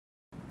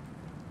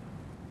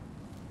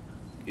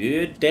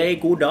Good day,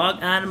 good dog,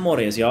 and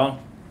morris, y'all.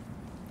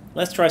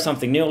 Let's try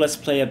something new. Let's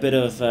play a bit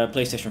of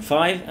PlayStation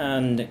 5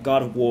 and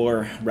God of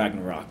War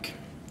Ragnarök.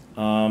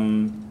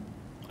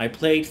 I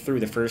played through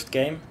the first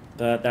game,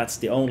 but that's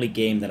the only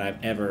game that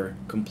I've ever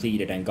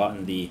completed and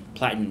gotten the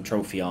Platinum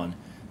Trophy on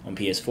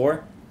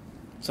PS4.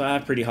 So I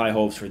have pretty high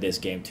hopes for this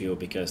game too,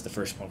 because the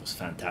first one was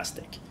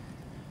fantastic.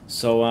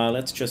 So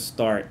let's just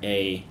start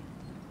a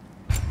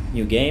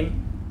new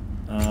game.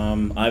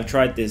 I've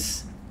tried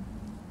this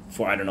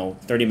for, I don't know,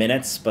 30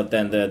 minutes, but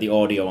then the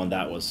audio on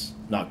that was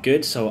not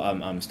good, so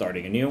I'm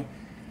starting anew.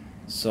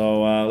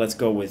 So let's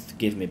go with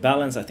Give Me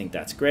Balance. I think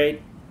that's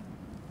great.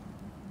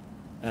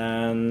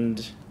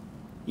 And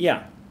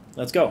yeah,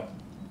 let's go.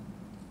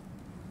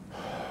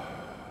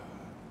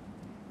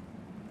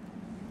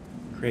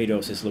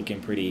 Kratos is looking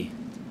pretty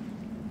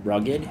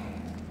rugged,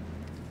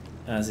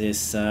 as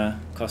is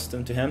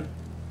custom to him.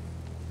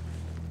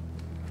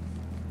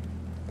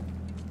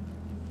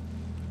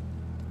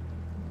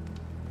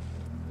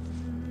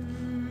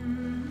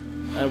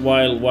 And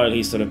while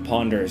he sort of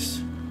ponders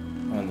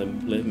on the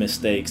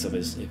mistakes of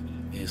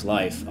his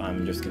life,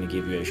 I'm just going to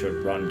give you a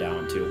short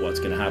rundown to what's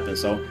going to happen.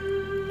 So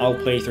I'll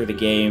play through the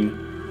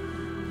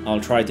game.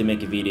 I'll try to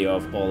make a video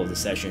of all of the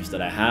sessions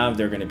that I have.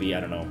 They're going to be, I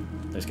don't know,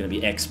 there's going to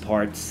be X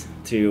parts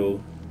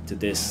to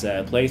this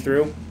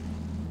playthrough.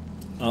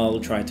 I'll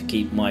try to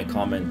keep my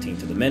commenting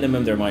to the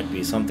minimum. There might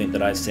be something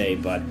that I say,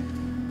 but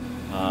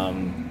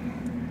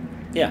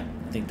yeah,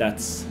 I think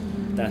that's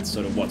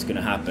sort of what's going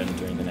to happen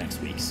during the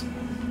next weeks.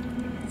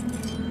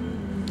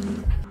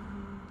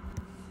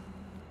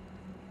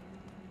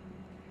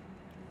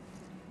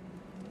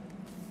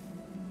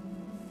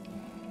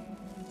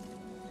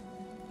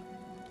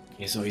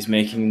 Okay, so he's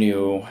making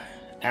new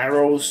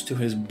arrows to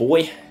his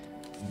boy.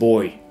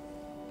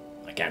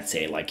 I can't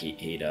say it like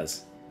he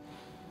does.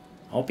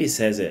 I hope he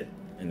says it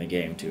in the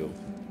game too,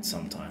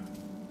 sometime.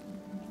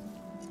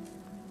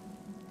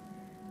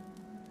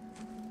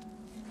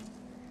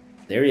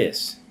 There he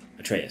is,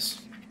 Atreus.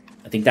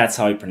 I think that's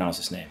how you pronounce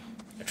his name,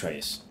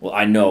 Atreus. Well,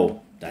 I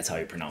know that's how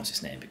you pronounce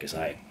his name because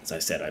as I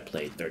said, I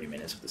played 30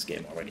 minutes of this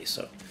game already,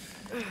 so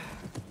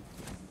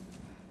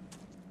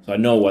I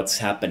know what's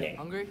happening.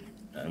 Hungry?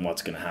 And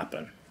what's gonna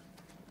happen.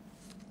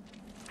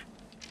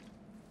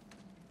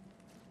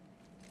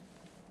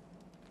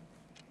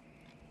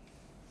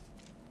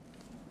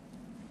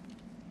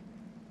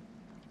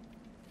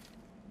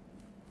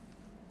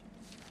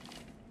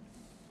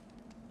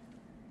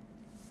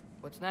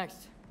 What's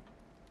next?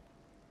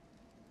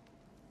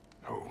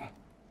 Home.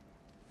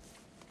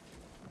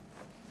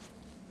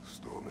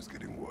 Storm is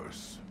getting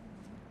worse.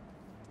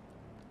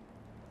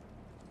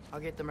 I'll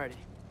get them ready.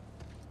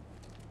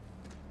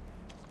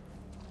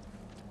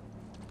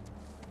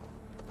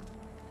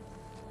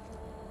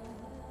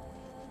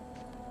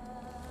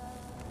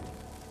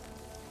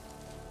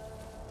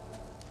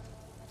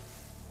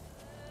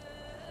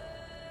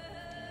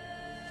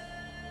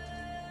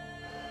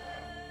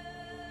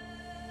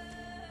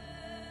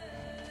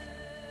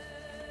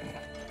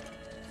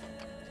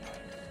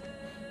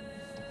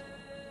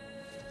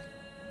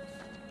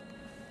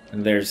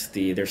 And there's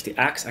the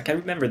axe. I can't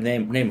remember the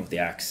name of the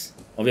axe.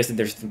 Obviously,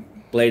 there's the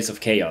Blades of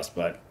Chaos,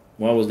 but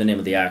what was the name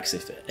of the axe?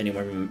 If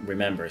anyone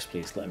remembers,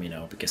 please let me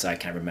know, because I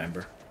can't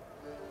remember.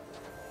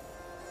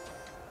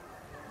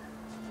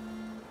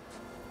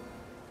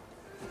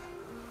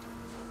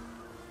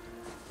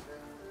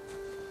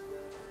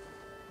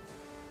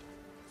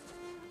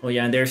 Oh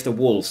yeah, and there's the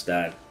wolves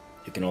that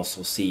you can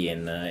also see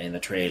in the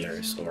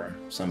trailers or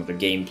some of the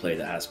gameplay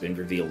that has been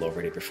revealed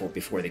already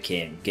before the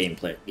game came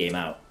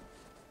out.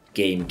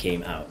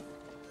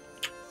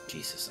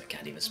 Jesus, I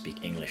can't even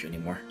speak English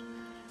anymore.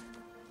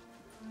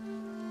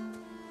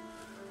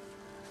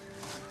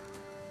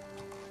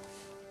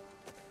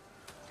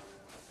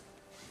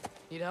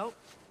 Need help?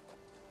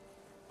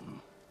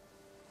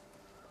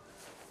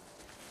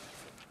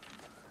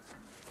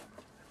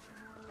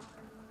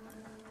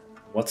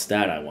 What's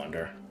that, I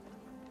wonder?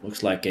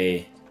 Looks like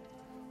a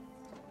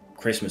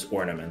Christmas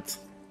ornament,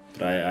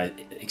 but I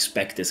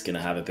expect it's gonna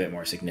have a bit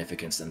more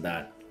significance than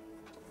that.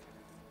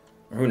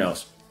 Or who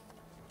knows?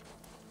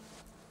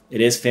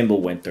 It is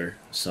Fimbulwinter,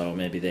 so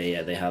maybe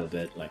they have a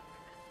bit like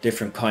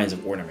different kinds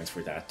of ornaments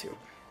for that too.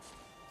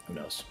 Who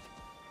knows?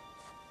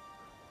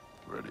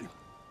 Ready.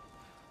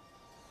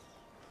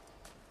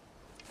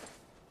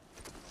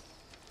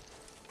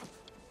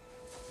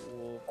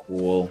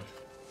 Cool.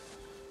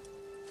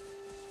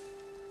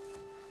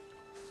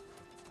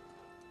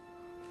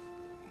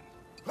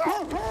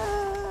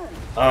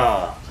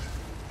 Ah.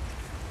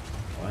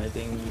 Why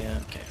didn't you?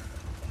 Okay.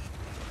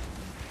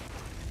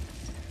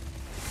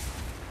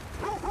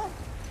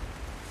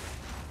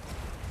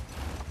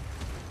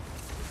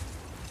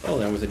 Oh,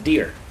 there was a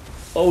deer.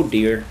 Oh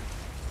dear.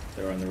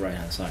 They're on the right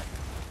hand side.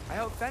 I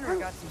hope Fenrir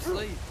got some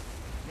sleep.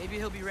 Maybe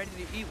he'll be ready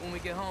to eat when we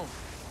get home.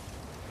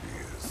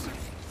 He is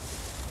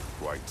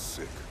quite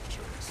sick,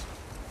 Chase.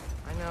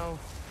 I know,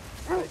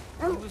 but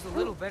he was a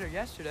little better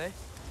yesterday.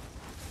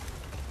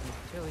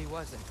 Until he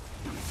wasn't.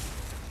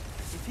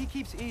 If he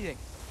keeps eating,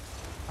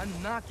 I'm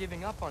not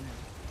giving up on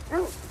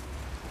him.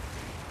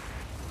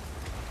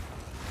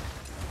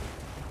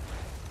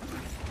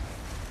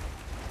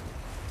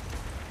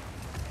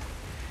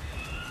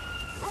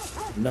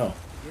 No.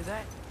 Hear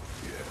that?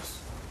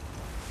 Yes.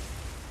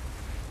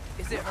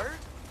 Is it her?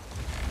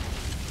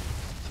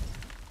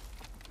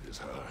 It's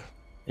her.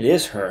 It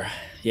is her.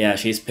 Yeah,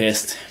 she's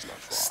pissed.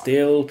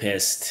 Still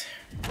pissed.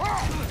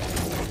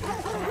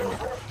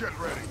 Get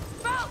ready.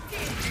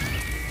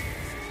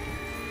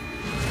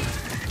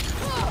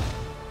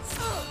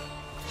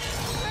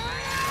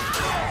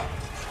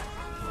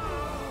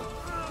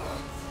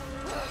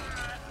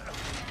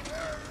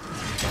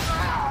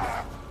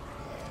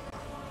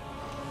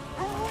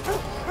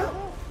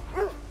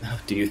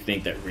 Do you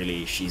think that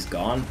really she's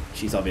gone?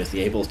 She's obviously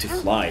able to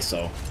fly,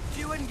 so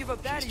She wouldn't give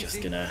up that she's just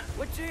easy. gonna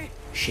Would she?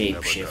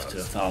 shape shift to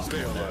a falcon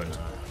and then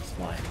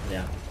fly.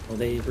 Yeah. Well,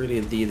 they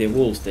really the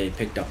wolves, they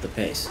picked up the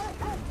pace.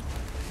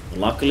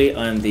 Luckily,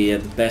 I'm the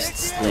best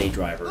sleigh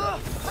driver in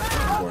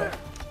the world.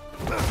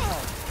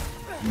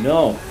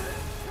 No.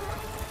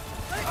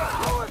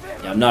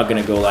 Yeah, I'm not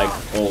gonna go like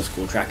old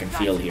school track and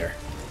field here.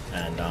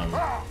 And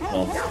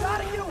well,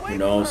 who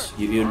knows?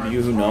 You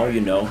who know,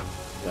 you know.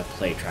 I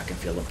played track and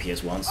field on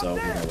PS1, so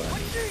you know what I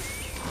mean.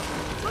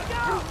 Look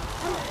out!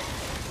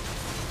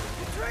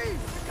 The trees!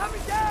 They're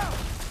coming down!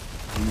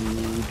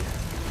 Dude.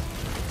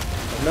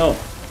 No.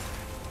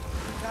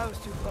 That was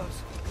too close.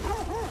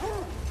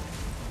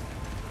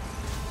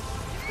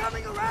 He's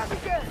coming around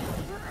again!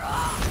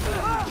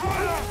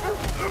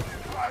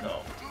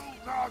 No.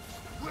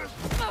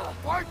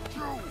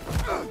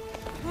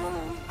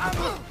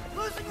 I'm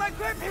losing my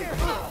grip here!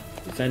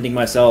 Defending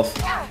myself.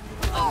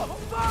 Oh,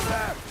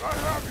 Father!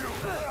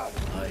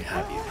 I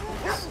have you.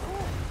 Yes.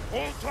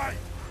 Hold tight.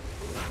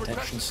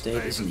 Protection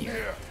state is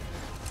near.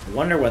 I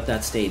wonder what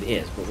that state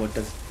is, but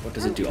what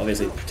does it do?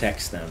 Obviously it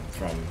protects them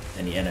from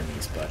any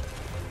enemies, but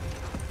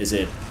is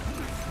it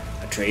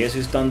Atreus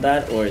who's done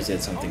that, or is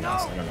it something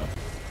else? I don't know.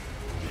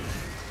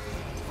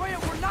 Freya,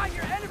 we're not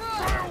your enemy!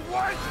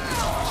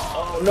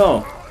 Oh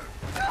no!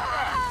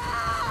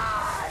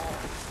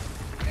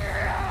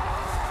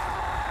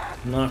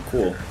 Not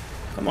cool.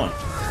 Come on.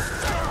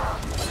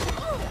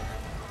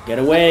 Get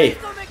away!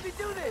 Don't make me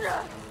do this!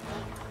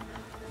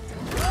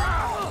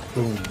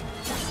 Boom.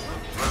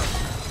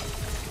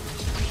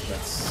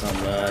 That's some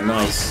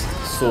nice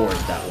sword,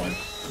 that one.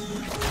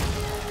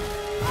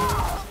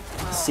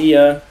 See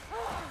ya!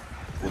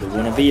 Who the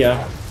wanna be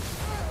ya?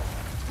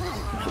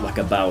 Like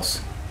a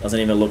bouse. Doesn't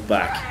even look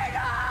back.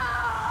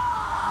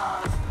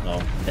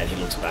 Oh, then he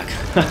looks back.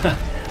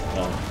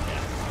 Oh, yeah.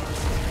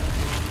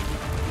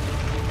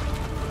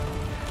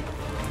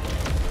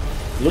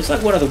 Looks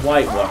like one of the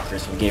White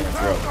Walkers from Game of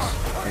Thrones,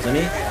 doesn't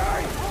he?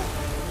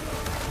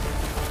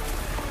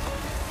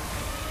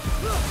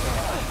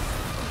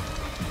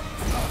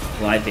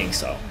 Well, I think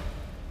so.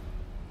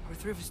 We're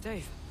through for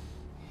Dave.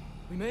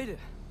 We made it.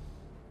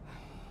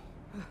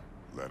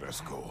 Let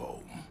us go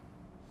home.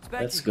 It's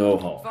Becky. Let's go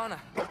home. Fauna.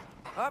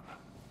 Up.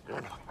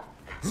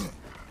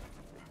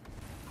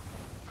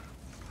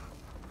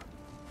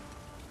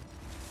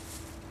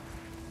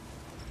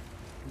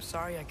 I'm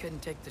sorry I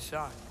couldn't take the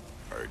shot.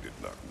 I did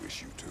not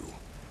wish you to.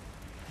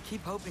 I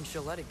keep hoping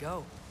she'll let it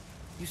go.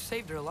 You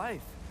saved her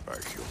life. I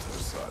killed her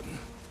son.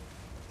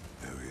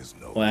 There is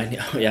no. Well,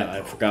 yeah,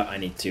 I forgot I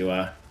need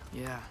to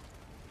Yeah.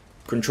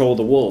 control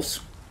the wolves.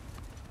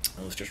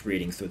 I was just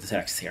reading through the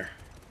text here.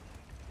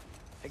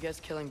 I guess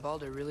killing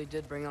Baldur really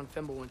did bring on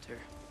Fimbulwinter.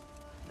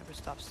 Never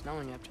stopped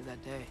snowing after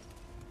that day.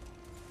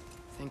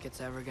 Think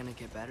it's ever gonna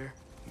get better?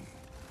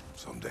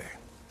 Someday.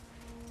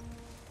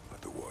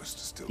 But the worst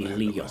is still The ahead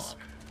Leon. of us.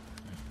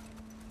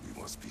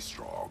 We must be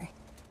strong.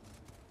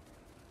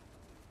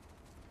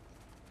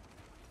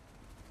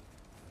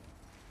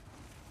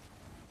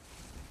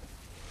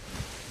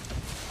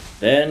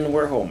 Then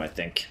we're home, I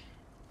think.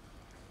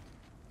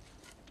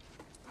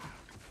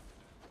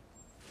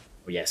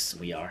 Oh, yes,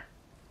 we are.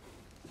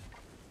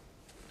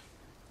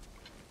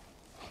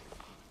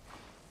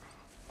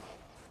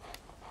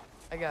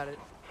 I got it.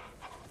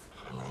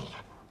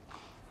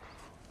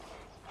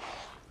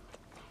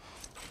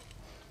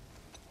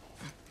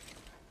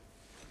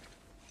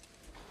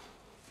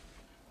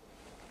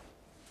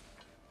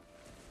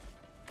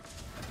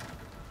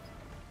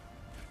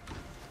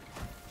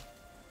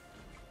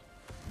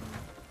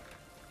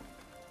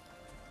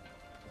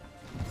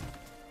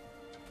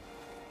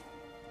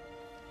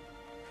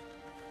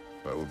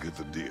 I will get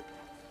the deer.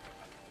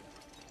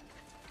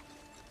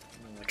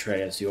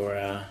 Atreus,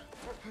 you're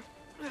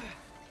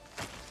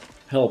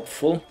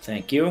helpful.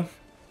 Thank you.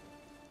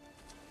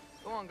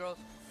 Go on, girls.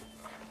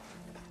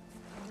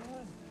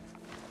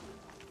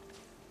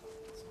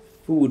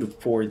 Food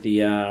for the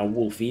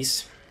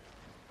wolfies.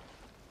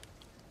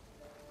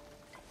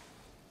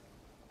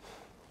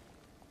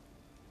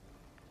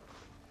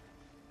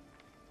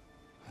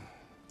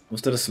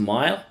 Was that a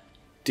smile?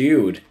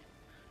 Dude,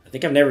 I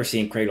think I've never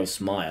seen Kratos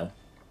smile.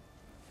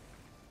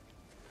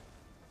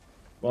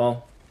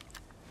 Well,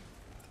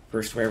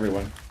 first for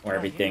everyone, or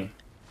everything.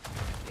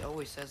 He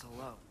always says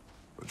hello.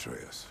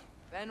 Atreus,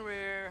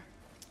 Fenrir.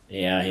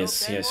 Yeah, You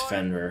he's okay, boy?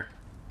 Fenrir.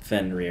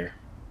 Fenrir.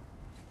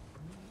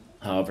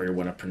 However you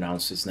want to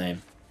pronounce his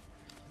name.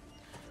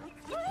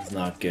 It's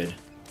not good.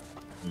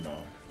 No.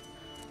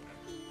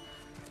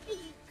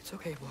 It's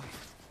okay, boy.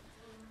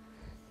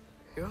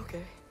 You're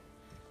okay.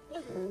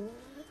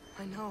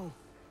 I know.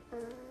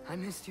 I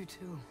missed you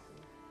too.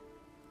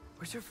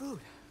 Where's your food?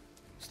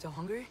 Still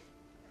hungry?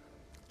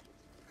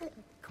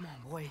 Come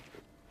on, boy.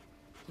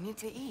 You need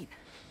to eat.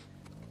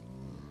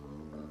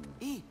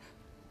 Eat.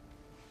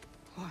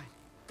 What?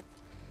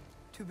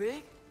 Too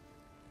big?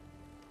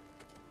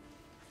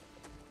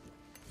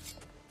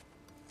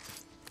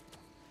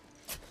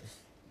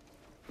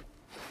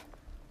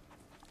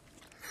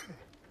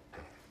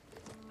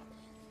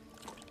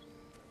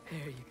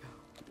 There you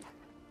go.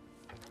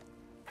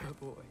 Good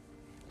boy.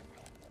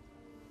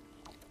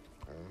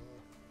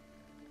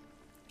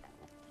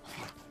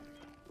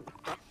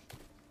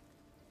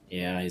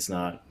 Yeah, he's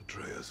not.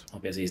 Atreus.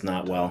 Obviously, he's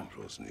not well.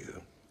 Draws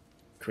near.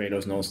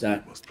 Kratos knows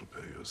that. You must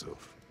prepare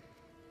yourself.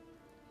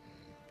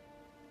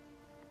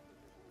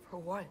 For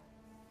what?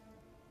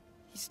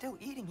 He's still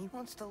eating. He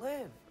wants to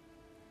live.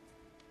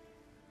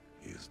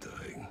 He is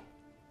dying.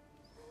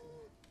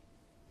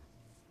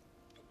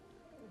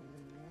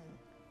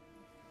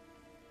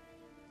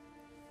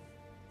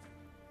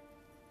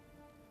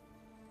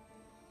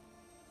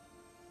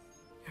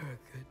 You're a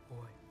good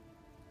boy.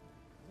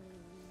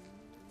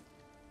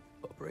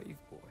 A brave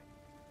boy.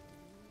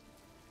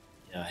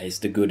 Yeah, he's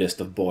the goodest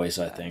of boys,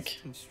 I think.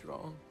 Fast and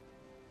strong.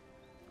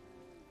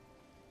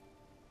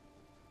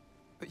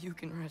 But you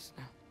can rest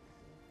now.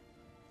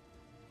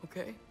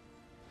 Okay?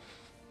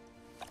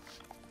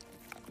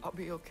 I'll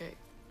be okay.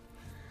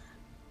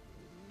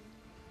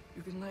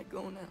 You can let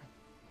go now.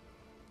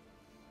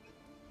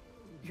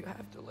 You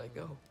have to let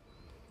go.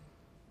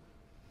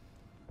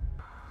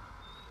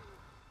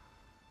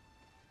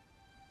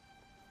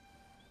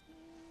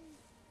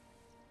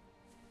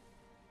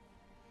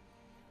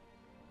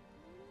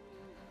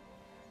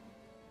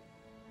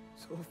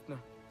 Sofna,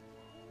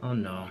 Oh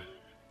no.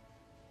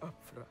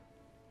 Apfra,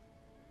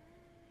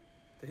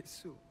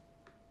 Tesu.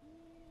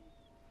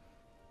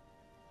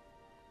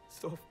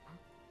 Sofna,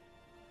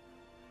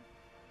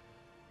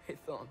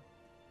 Ethon.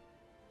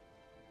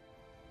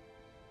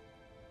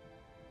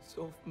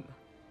 Sofna.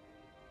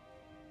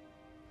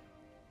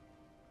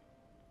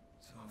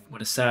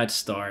 What a sad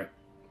start.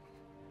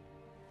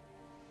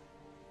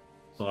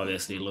 So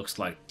obviously looked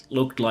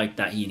like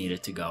that he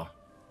needed to go.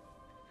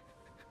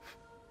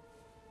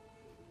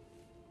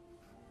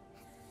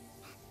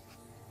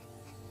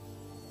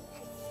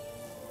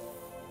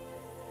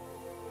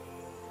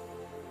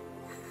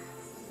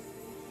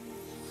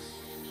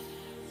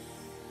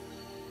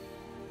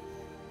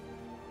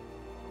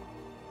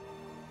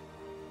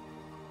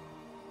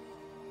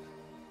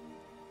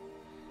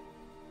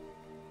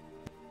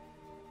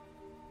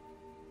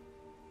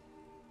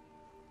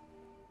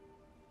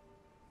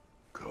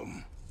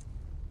 Come.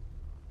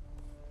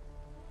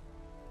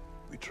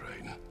 We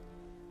train.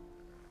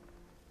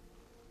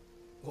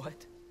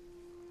 What?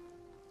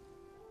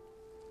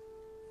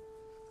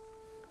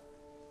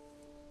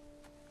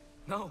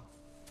 No.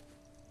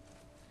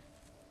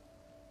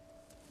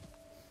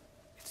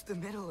 It's the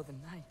middle of the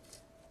night.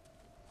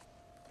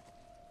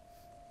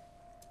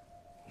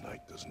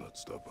 Night does not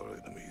stop our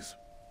enemies.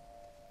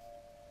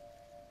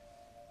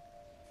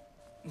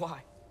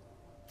 Why?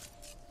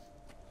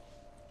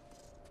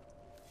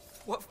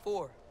 What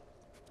for?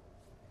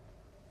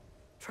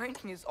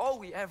 Training is all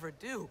we ever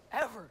do,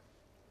 ever.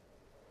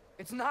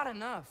 It's not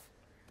enough.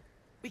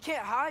 We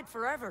can't hide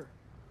forever.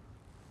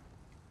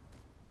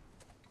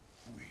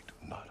 We do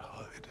not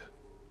hide.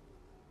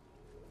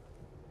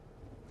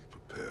 We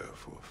prepare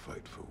for a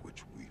fight for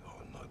which we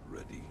are not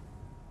ready.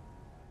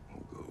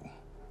 We'll go.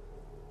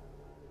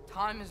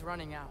 Time is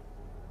running out.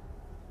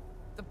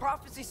 The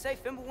prophecies say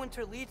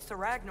Fimbulwinter leads to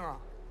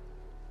Ragnarok.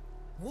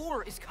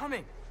 War is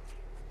coming.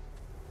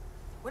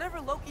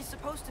 Whatever Loki's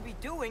supposed to be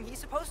doing, he's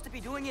supposed to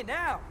be doing it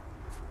now.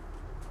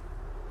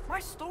 My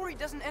story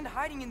doesn't end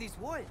hiding in these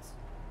woods.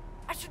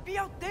 I should be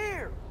out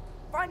there,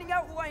 finding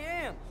out who I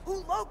am,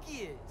 who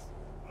Loki is.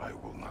 I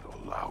will not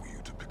allow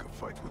you to pick a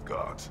fight with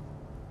gods.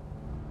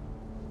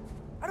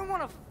 I don't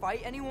want to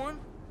fight anyone.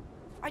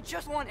 I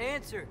just want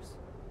answers.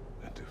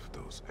 And if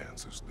those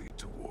answers lead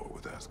to war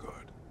with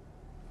Asgard,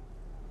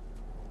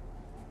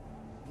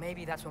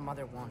 Maybe that's what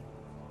Mother wanted.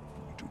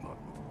 we do not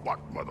know what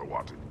Mother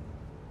wanted.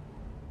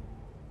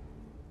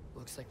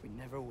 Looks like we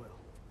never will.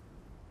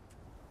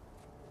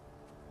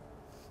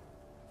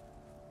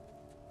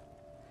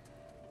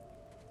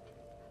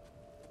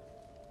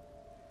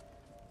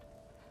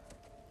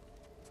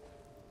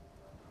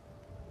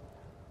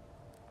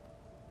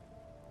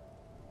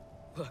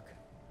 Look.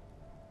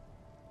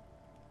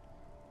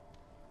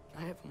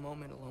 Can I have a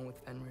moment alone with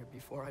Fenrir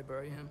before I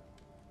bury him?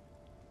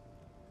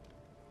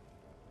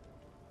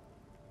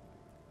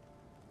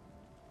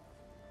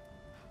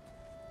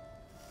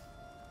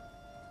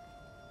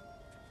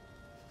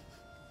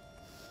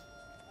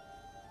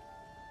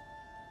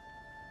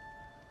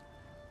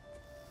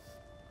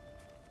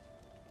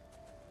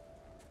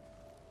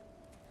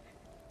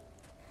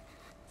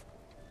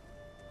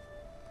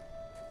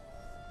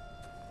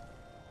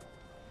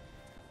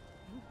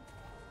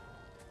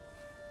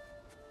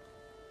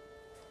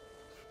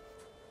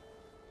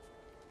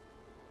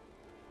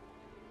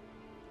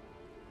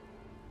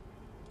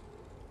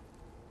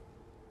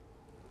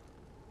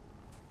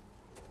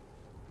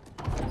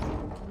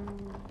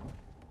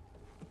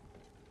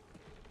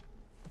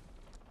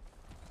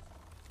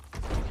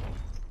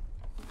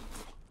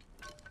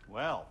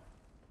 Well,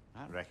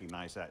 I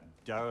recognize that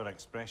dour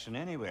expression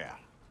anywhere.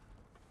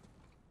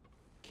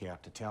 Care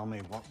to tell me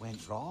what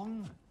went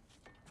wrong?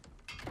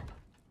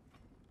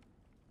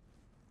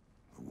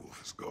 The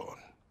wolf is gone.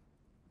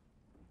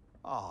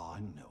 Oh,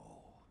 no.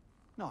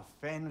 Not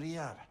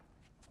Fenrir.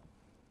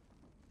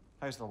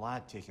 How's the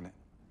lad taking it?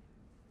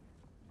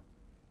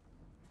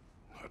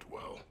 Not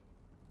well.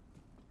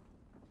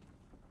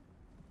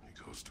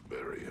 He goes to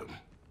bury him.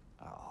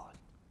 Oh,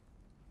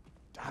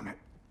 damn it.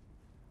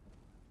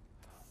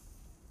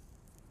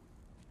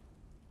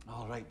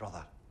 All right,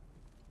 brother.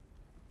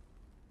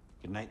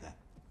 Good night, then.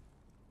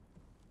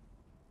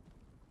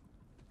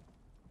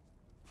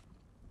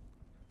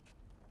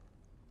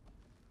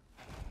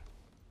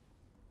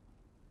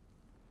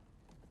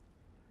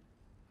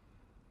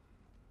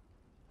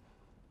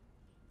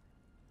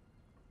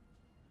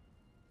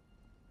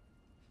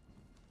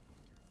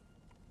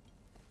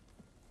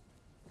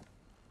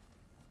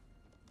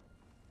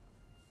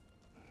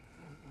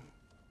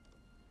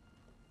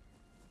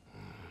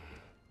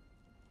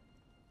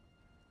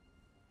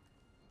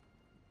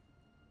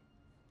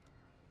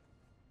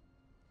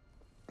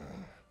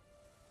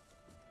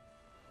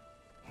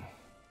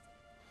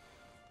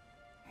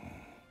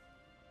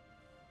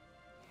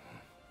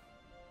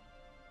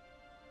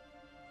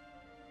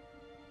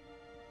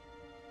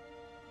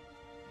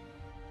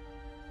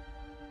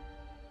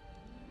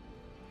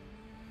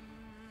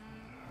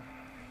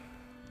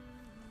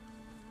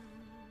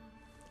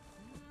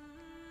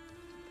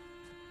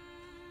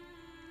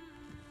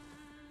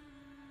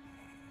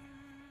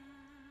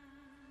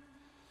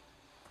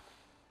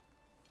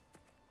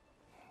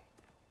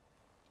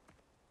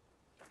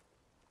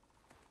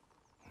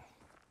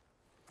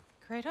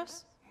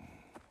 Kratos?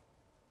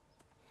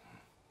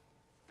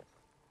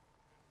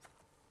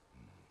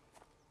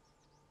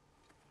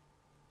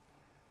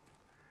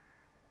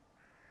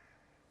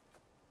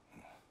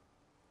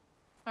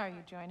 Are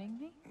you joining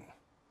me?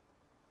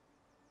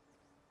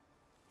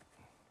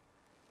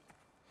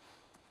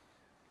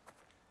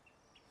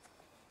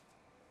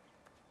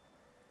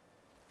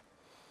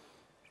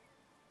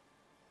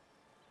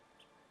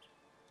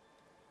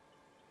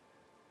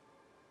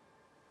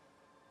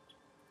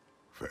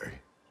 Faye.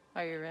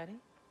 Are you ready?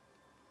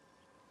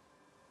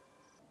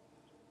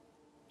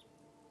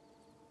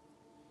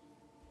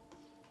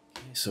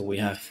 Okay, so we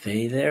have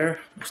Faye there,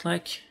 looks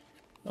like.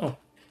 Oh,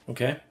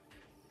 okay.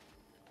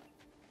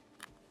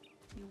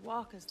 You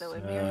walk as though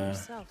Emir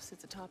herself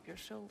sits atop your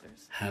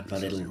shoulders. Have a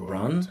This is little your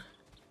run. hunt.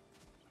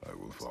 I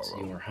will It's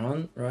follow. your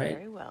hunt, right?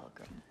 Very well,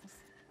 Grimace.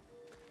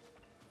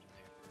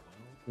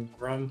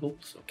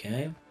 Grumbles,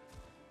 okay.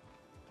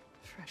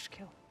 Fresh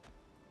kill.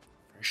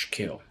 Fresh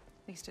kill.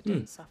 At least it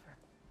didn't suffer.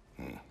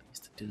 At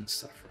least it didn't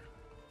suffer.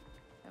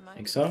 Am I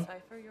Think to so?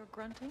 decipher your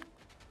grunting?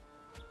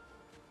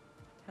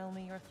 Tell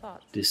me your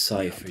thoughts.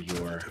 Decipher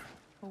your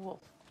A wolf.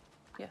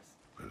 Yes.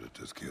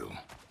 Predators kill.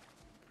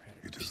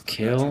 It is the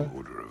kill. natural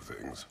order of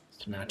things.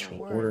 The natural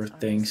Your order words of are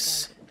things.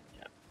 misguided.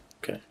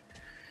 Okay.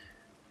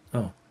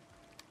 Oh.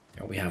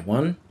 There we have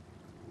one.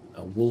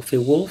 A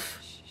wolfy wolf.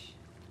 Shh.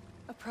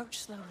 Approach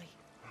slowly.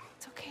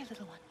 It's okay,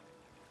 little one.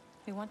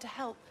 We want to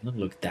help, Doesn't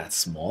look that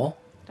small.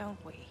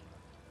 don't we?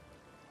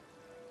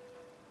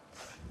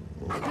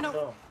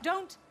 No,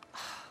 don't!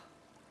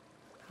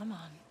 Come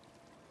on.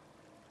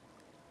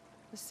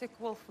 The sick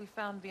wolf we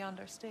found beyond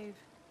our stave.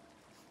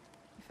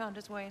 He found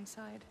his way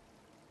inside.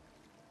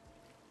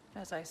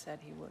 As I said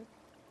he would.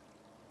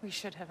 We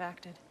should have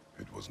acted.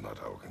 It was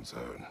not our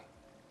concern.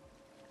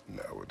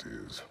 Now it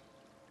is.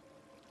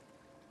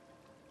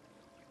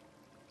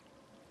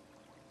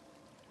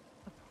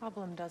 The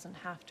problem doesn't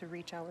have to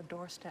reach our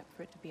doorstep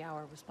for it to be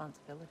our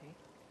responsibility.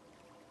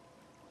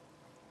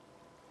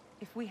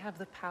 If we have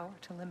the power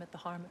to limit the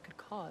harm it could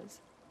cause,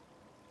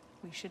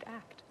 we should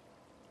act.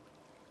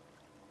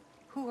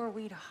 Who are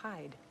we to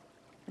hide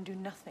and do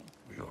nothing?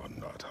 We are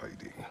not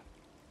hiding.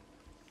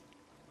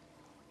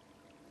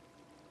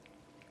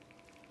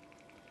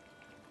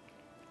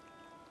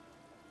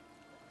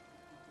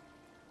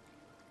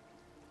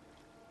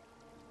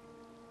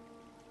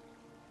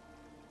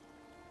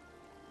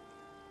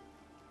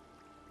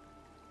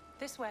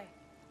 This way.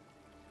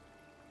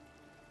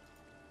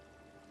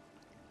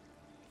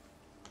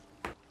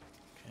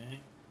 Okay,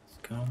 let's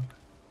go.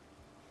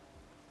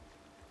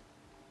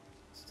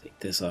 Let's take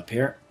this up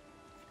here.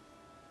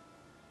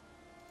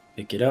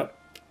 Pick it up.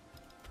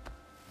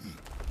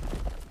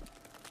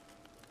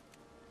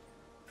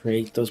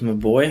 Kratos, my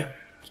boy.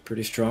 It's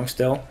pretty strong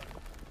still.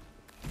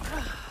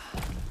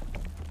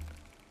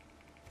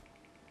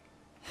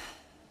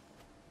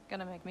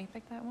 Gonna make me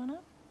pick that one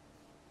up?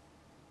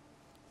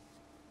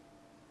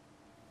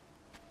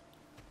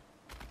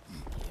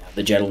 Yeah,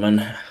 the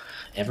gentleman.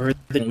 Ever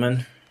the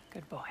gentleman.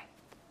 Good boy.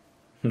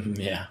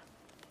 Yeah.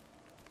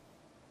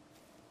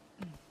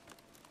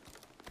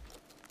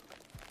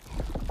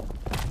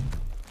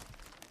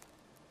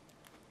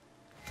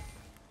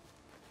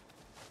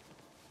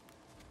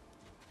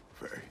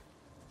 Faye.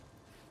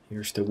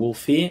 Here's the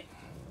wolfie.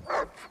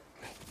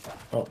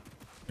 Oh,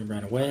 he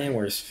ran away.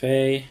 Where's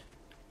Faye?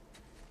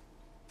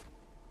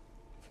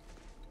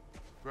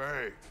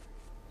 Faye!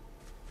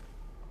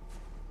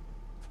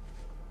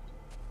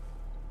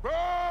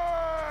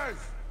 Faye!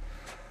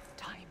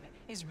 Time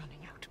is running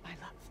out, my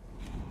love.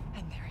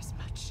 And there is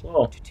much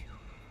Whoa. to do.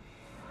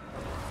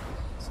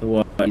 So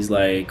what? He's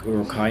like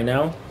Urukai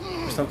now,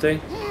 or something?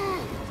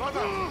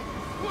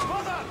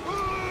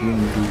 Whom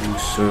do you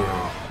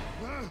serve?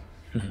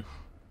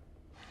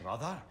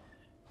 Brother?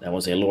 That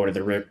was a Lord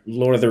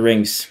of the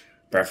Rings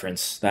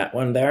reference. That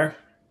one there.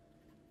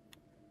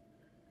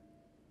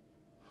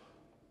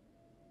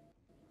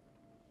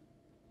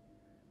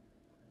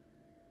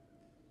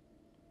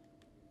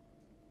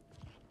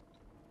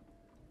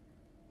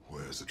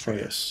 Where's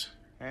Atreus?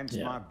 Hence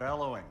Yeah. my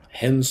bellowing.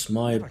 Hence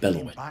my Never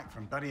bellowing. came back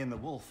from burying the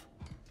wolf.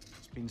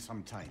 It's been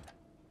some time.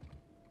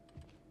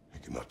 He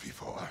cannot be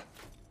far.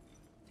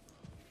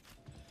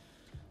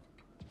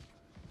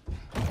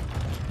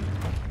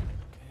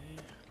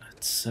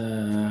 Let's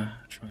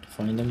try to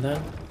find him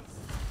then.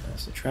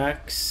 There's the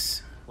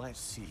tracks. Let's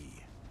see.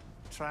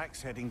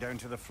 Tracks heading down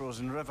to the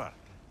frozen river.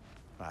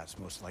 That's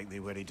most likely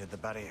where he did the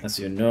burying. As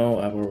you know,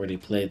 I've already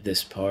played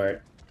this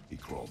part, He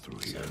crawled through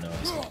so here. I know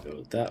he's gonna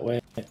go that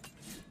way.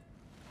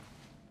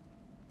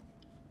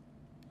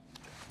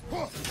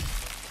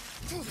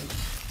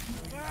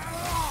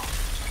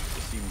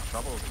 There seem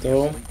troubles in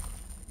Go. your sleep,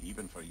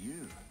 even for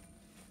you.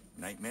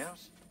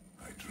 Nightmares?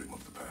 I dream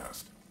of the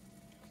past.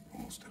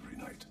 Almost every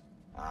night.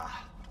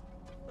 Ah,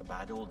 the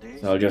bad old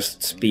days. So I'll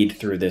just speed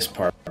through this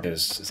part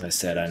because, as I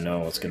said, I know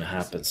what's gonna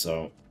happen.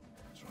 So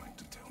Trying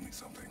to tell me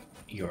something.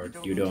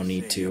 you don't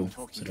need to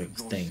sort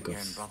of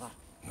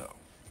No.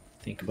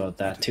 think about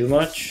that too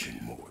much.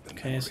 More than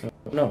Okay, memory. so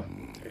no,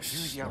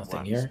 there's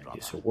nothing here.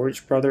 Use your words,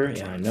 brother.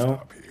 Yeah, I know.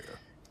 Stop here.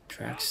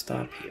 Tracks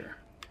stop here.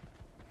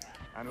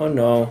 And Oh we're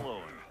no, not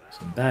alone.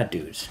 some bad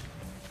dudes.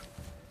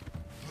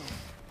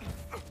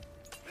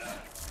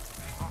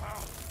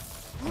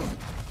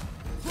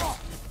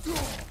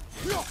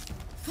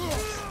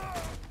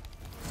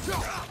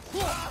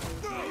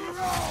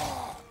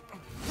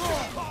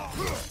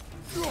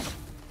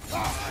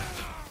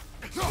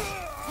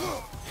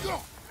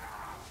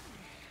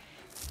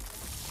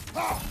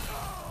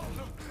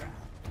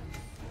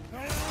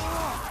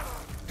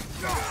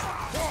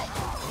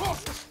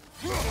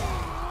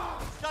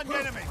 Stand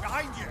enemy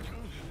behind you.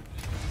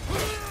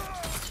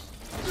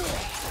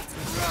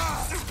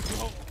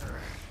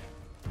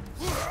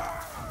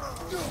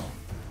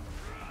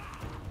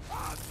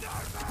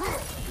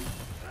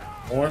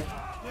 More.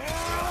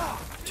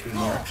 Two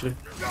more actually.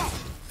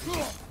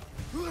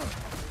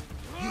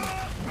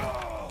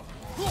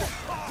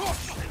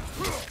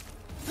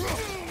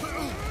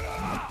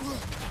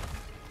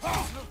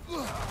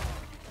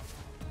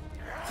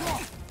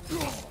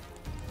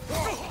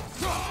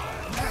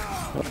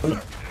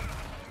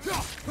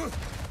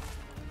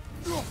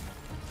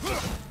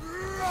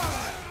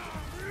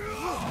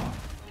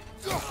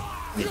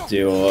 Need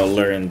to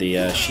learn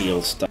the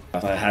shield stuff.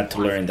 I had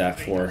to learn that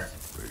for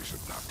They should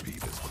not be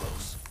this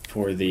close.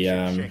 the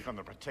Check on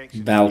the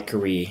protection.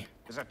 Valkyrie,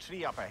 There's a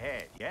tree up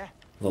ahead, yeah?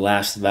 the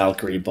last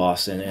Valkyrie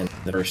boss in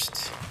the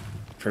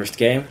first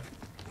game.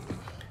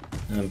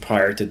 And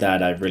prior to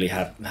that, I really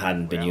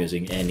hadn't been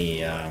using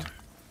any The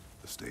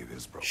state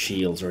is broken.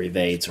 shields or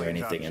evades or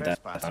anything at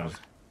that time.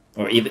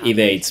 Or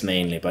evades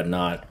mainly, but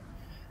not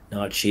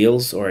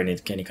shields or any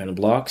kind of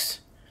blocks.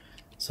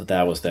 So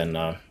that was then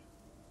a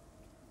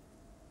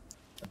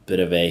bit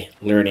of a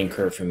learning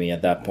curve for me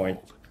at that point.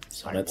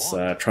 So let's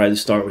try to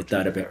start with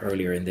that a bit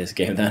earlier in this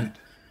game then.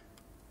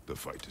 The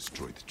fight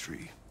destroyed the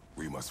tree.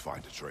 We must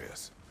find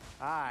Atreus.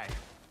 Aye.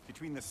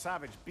 Between the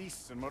savage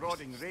beasts and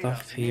marauding raiders,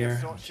 Stuff we may have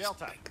here. sought Just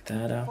shelter. pick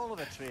that up. Follow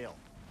the trail.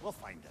 We'll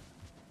find him.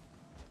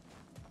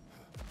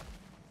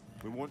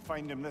 We won't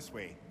find him this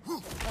way.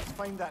 Let's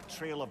find that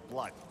trail of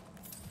blood.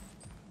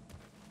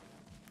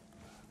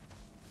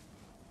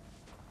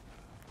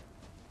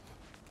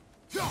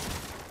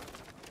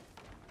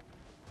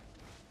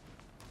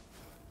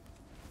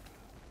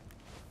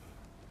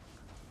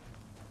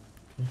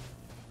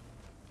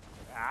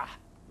 Ah,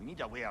 we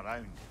need a way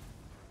around.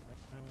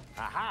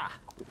 Aha!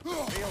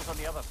 The trail's on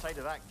the other side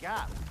of that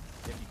gap,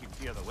 if you can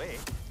clear the way.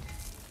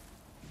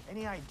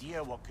 Any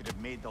idea what could have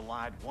made the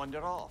lad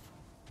wander off?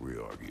 We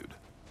argued.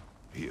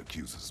 He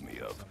accuses me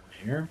of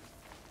Here?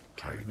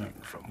 hiding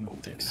from I don't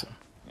Odin. think so.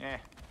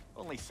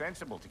 Only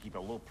sensible to keep a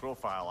low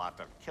profile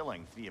after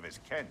killing 3 of his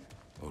kin.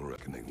 A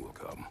reckoning will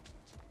come.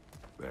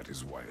 That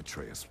is why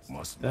Atreus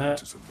must learn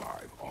to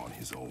survive on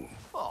his own.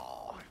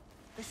 Oh,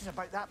 this is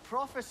about that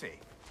prophecy.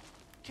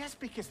 Just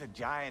because the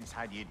giants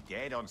had you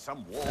dead on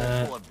some wall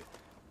full of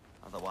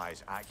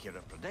otherwise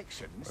accurate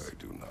predictions. I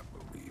do not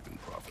believe in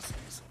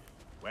prophecies.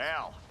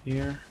 Well,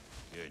 Here.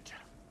 good.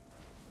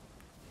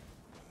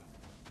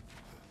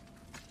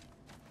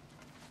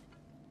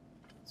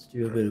 Let's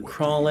do a bit of What do you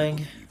crawling.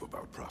 believe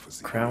about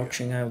prophecy?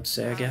 Crouching, I would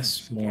say, I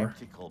guess, I'm more.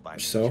 skeptical by or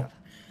so. nature,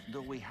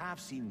 though we have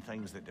seen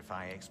things that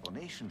defy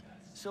explanation.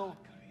 So,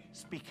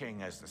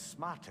 speaking as the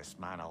smartest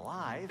man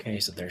alive, Okay,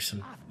 so there's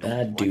some I've no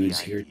bad bloody dudes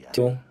here idea.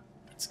 too.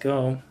 Let's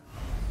go.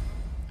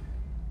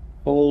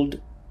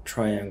 Hold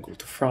triangle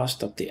to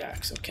frost up the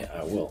axe. Okay,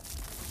 I will.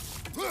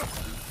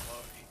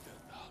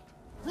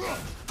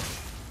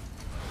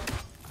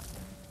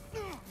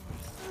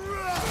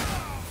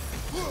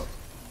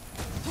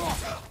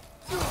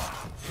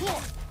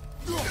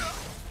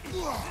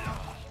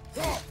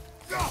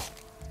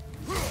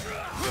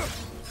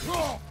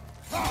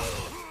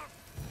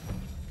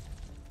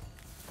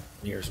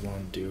 Here's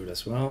one dude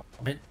as well.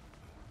 Right?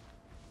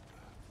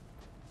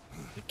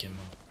 Pick him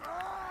up.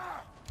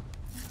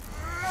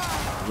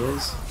 He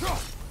is.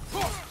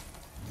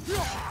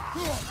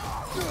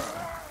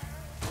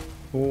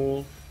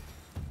 Cool.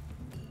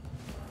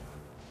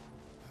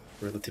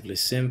 Relatively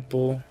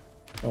simple.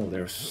 Oh,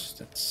 there's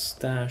that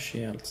stash.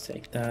 Yeah, let's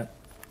take that.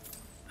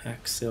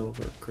 Axe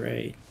silver,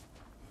 great.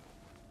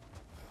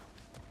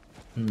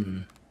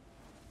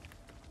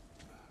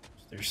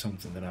 There's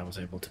something that I was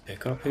able to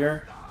pick up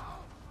here.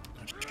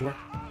 Not sure.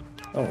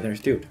 Oh,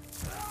 there's dude.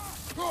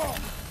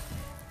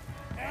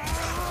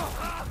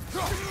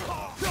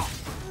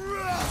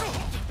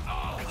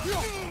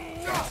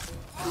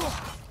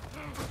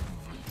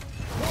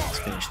 Let's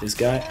finish this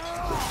guy.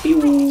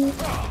 Ew.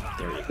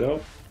 There you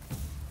go.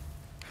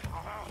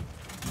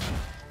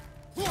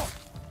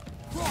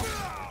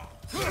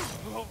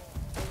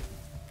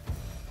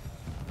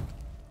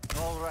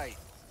 All right,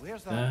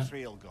 where's that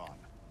trail gone?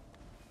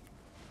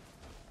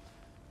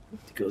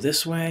 To go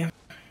this way.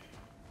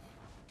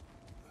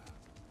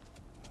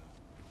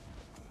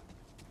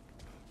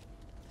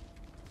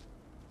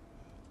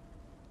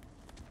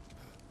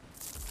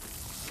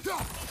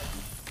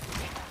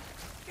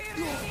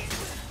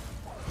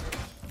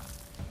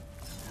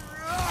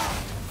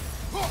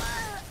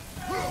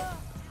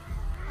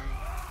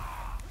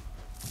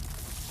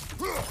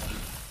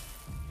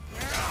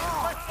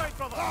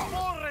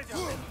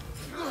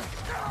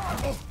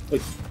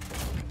 Wait.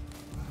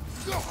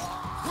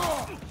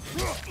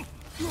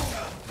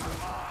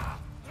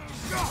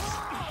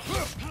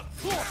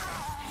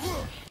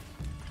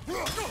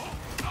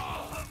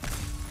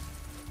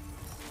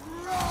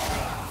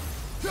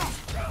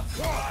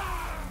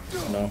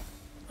 No,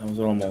 I was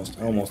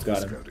almost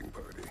got him.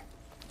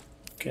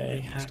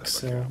 Okay, hack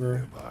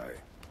silver.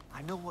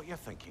 I know what you're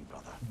thinking,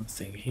 brother.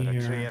 Nothing But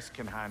here. Atreus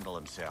can handle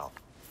himself.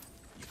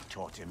 You've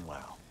taught him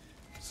well.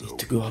 Need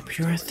to go up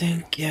here, I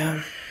think.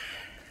 Yeah.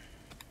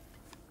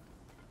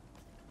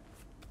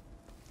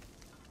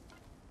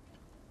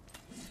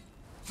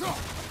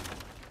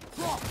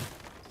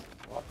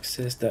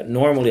 Says that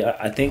normally,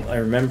 I think I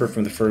remember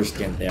from the first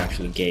game they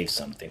actually gave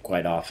something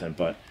quite often,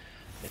 but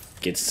it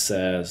gets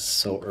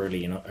so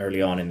early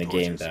on in the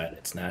game that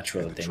it's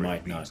natural that they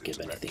might not give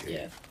anything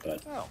yet.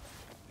 But Well,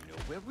 you know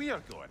where we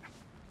are going.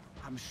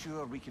 I'm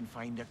sure we can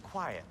find a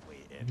quiet way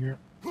in. here.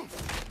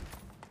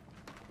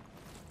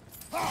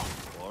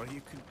 Or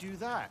you could do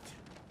that.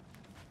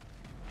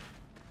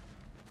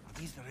 Are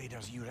these the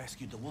raiders you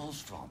rescued the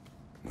wolves from?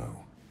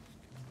 No,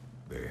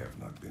 they have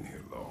not been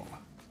here long.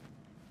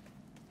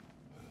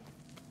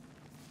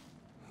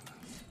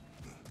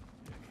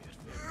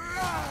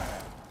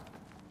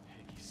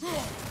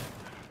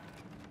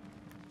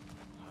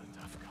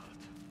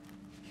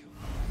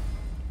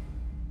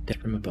 Death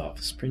from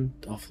above.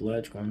 Sprint off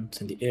ledge once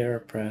in the air.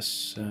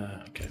 Press.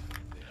 Okay.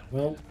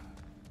 Well.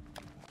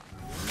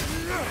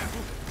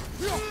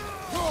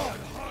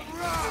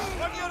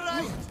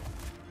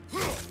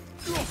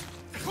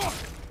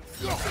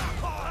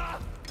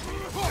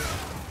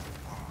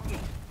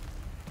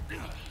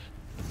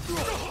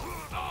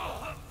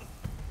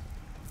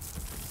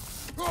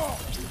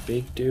 There's the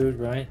big dude,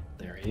 right?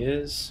 There he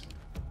is.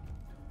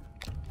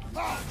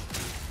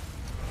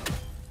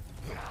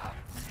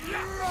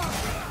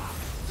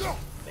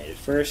 Made it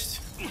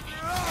first.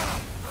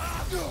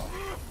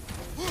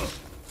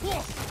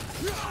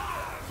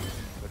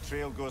 The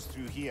trail goes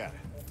through here.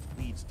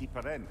 Leads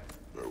deeper in.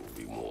 There will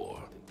be more.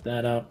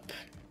 That up.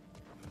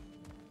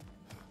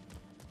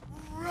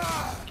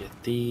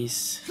 Get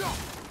these.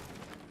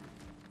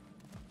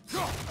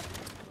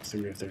 See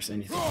if there's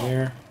anything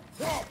here.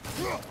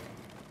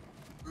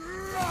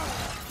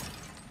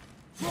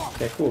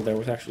 Okay, cool. There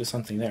was actually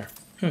something there.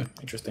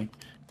 Interesting.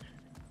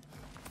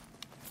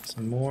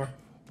 Some more.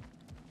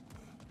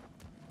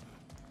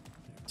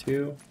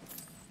 Two.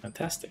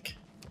 Fantastic.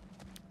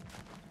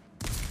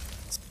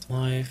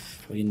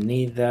 Life. We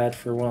need that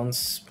for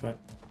once, but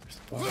there's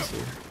the box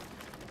here.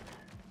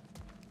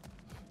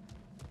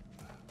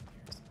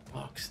 There's the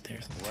box.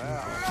 There's the two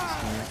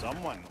boxes here.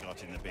 Someone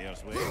got in the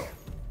bear's way.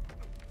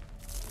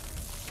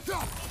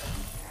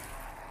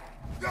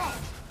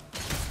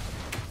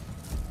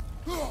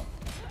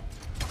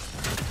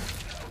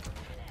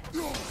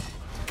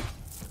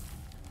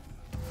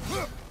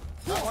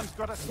 That one's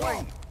got a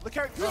swing. Look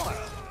out, brother.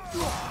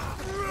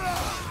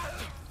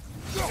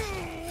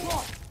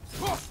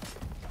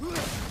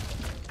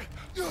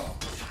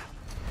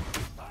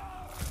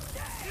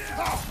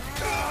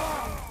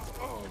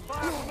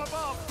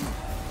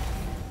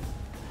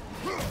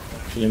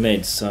 Actually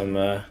made some,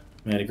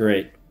 made a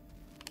great,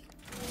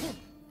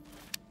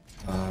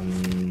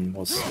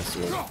 what's this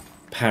word?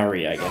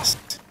 Parry, I guess.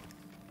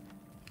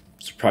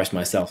 surprised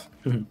myself.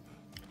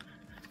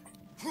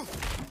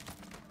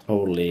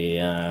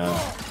 Totally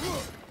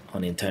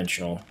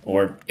unintentional.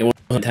 Or it was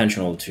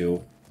intentional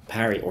to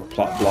parry or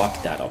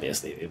block that,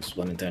 obviously. It was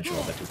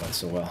unintentional that it went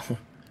so well.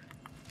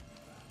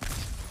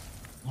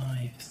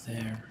 Life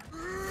there.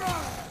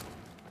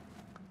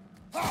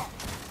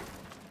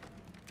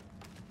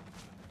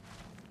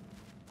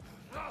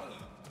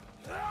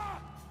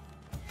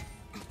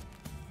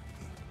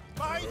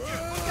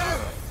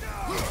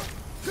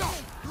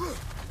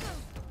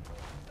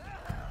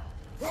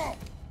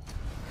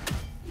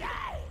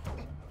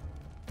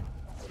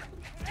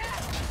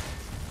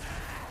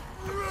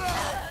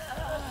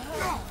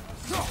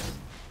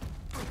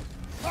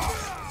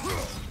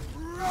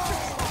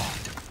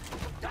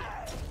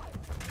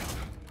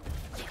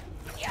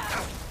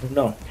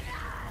 No.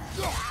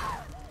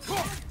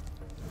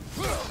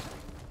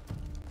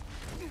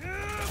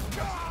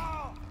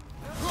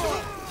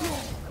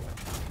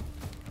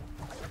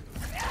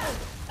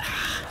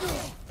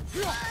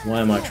 Why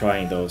am I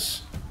trying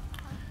those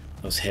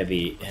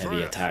heavy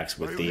attacks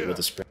with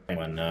the spring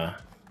when it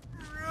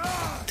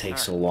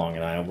takes so long,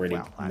 and I already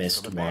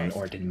missed one,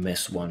 or didn't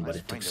miss one, but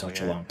it took such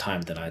a long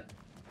time that I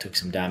took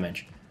some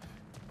damage.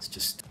 It's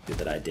just stupid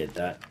that I did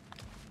that.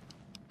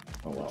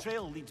 Oh well. The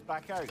trail leads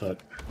back out.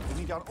 But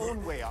we need our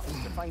own way up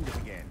to find it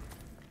again.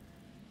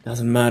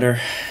 doesn't matter.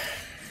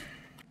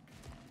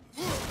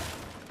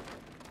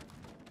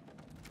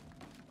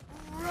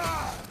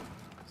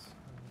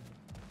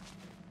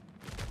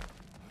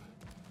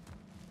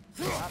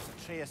 Perhaps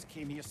Atreus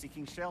came here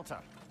seeking shelter.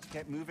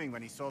 Kept moving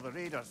when he saw the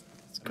raiders.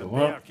 Let's And go the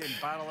bear up. came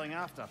barreling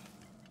after.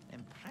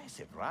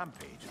 Impressive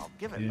rampage, I'll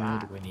give it Good,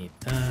 that. we need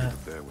that.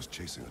 The bear was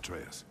chasing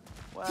Atreus.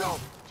 Well,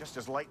 just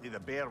as likely the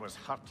bear was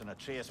hurt and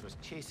Atreus was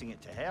chasing it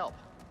to help.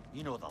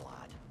 You know the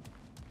lad.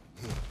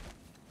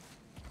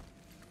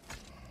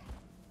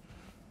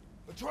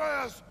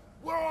 Atreus,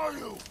 where are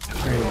you?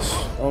 Atreus.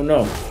 Oh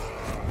no.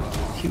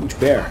 Huge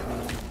bear.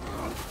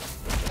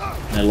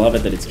 And I love it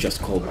that it's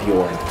just called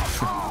Bjorn,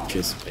 which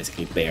is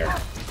basically bear.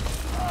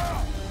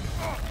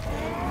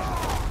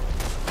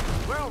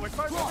 Well, we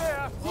found the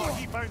bear. Oh,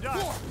 he found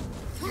us.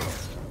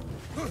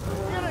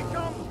 Here it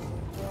comes.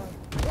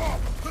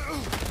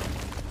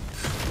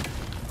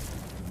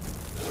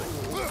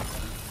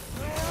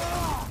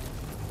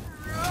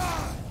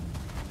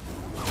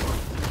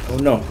 Oh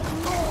no.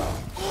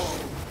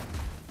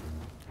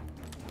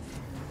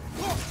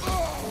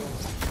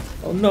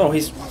 Oh no,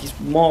 he's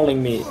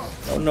mauling me.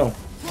 Oh no.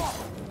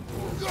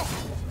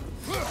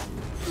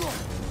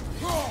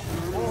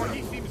 Oh,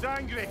 he seems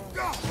angry.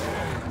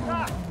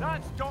 Ah,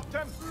 that stopped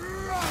him.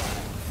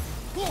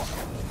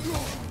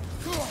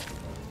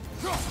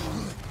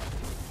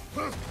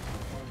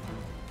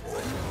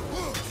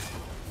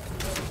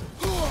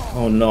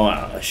 Oh no,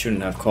 I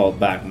shouldn't have called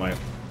back my...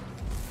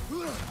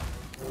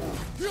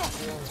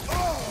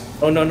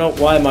 Oh no, no,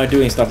 why am I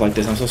doing stuff like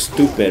this? I'm so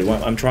stupid.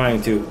 I'm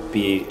trying to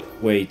be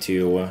way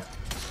too...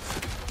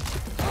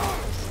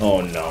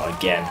 Oh no,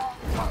 again.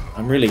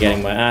 I'm really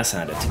getting my ass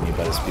handed to me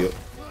by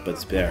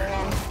this bear.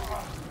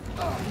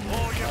 I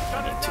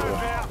need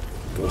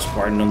to go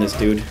Spartan on this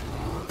dude.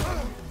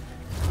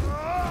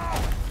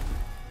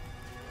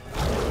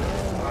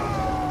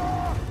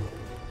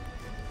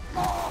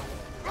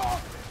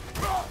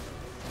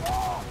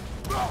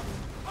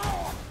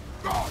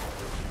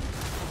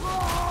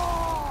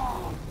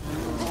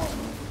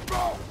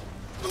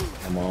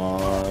 Come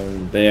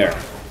on, bear.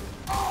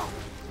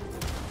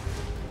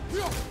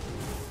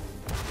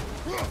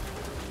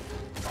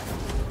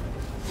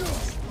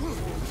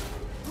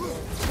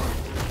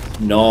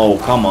 No,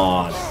 come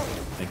on.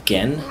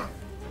 Again?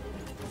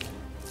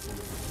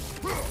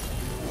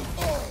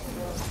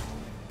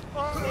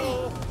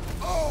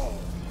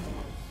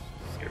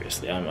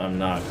 Seriously, I'm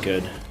not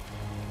good.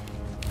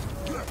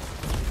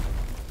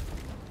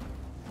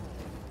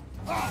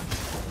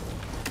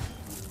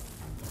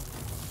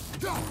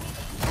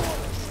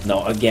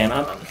 No, again,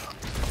 I'm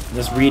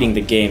just reading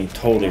the game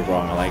totally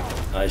wrong. Like,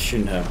 I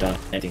shouldn't have done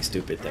anything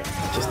stupid there.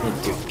 I just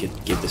need to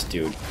give this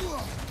dude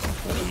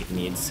what he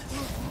needs.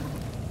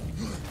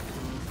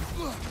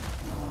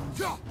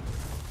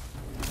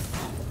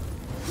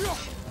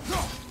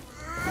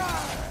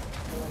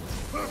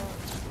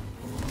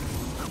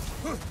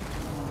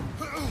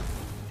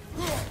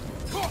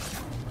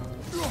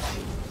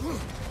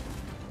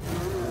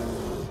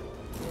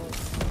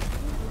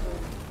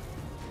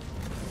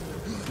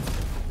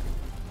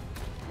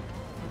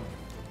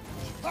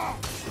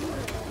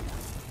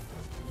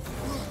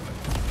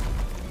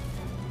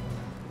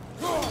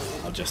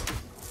 I'll just...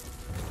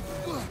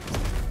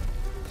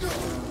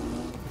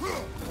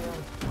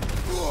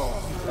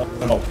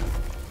 Oh.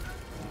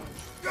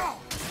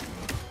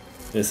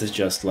 This is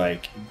just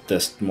like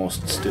the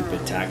most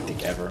stupid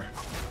tactic ever.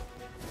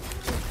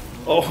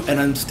 Oh, and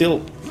I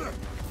still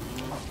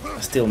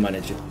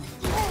manage it.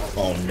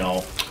 Oh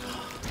no.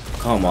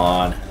 Come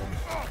on.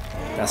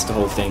 That's the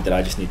whole thing that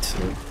I just need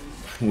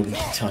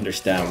to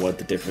understand what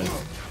the difference...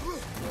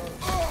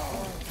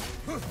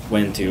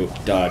 When to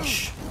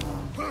dodge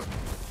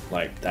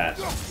like that.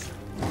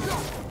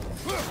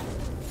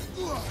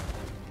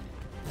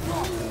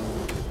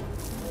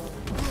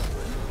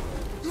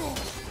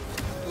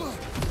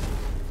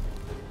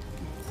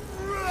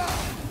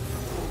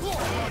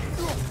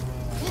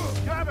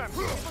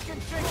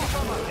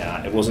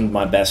 Yeah, it wasn't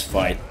my best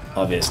fight,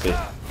 obviously. The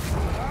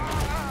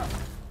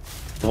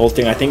whole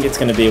thing, I think it's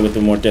going to be with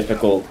the more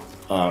difficult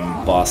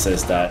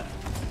bosses that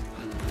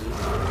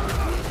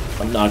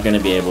I'm not going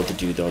to be able to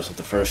do those with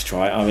the first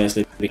try.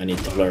 Obviously, I need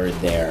to learn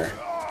there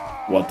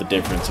what the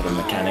difference of the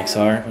mechanics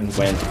are and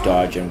when to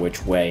dodge and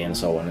which way and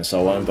so on and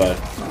so on. But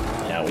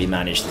yeah, we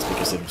managed this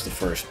because it was the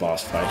first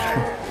boss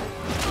fight.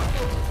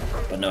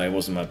 But no, it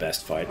wasn't my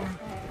best fight.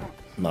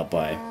 Not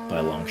by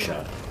a long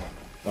shot.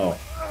 Oh.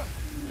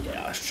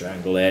 Yeah,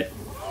 strangle it.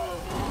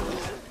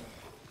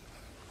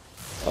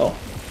 Oh.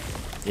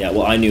 Yeah,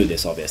 well, I knew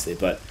this, obviously,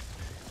 but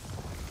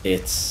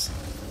it's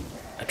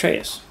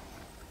Atreus.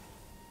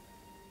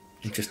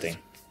 Interesting.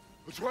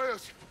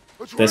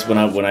 This, when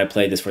I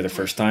played this for the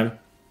first time,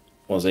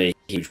 was a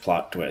huge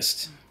plot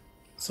twist.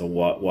 So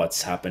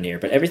what's happened here?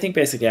 But everything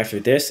basically after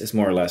this is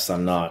more or less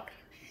I'm not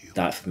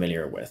that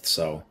familiar with,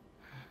 so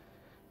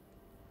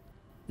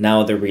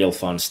now the real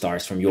fun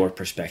starts from your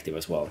perspective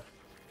as well.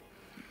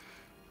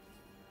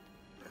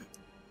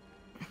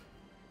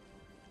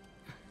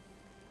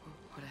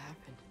 What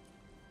happened?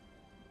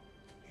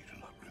 You do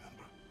not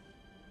remember.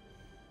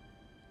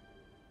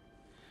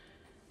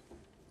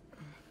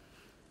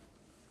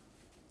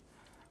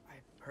 I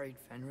prayed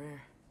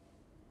Fenrir.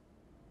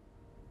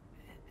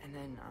 And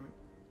then I'm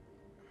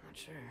not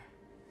sure.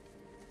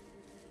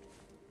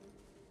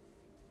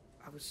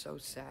 I was so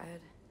sad.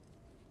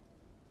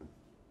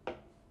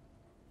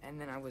 And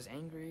then I was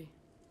angry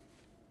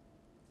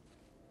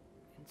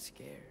and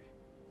scared.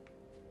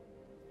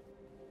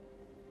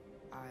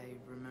 I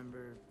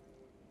remember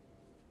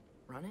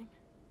running.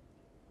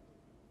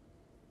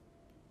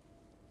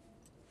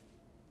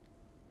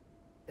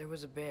 There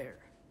was a bear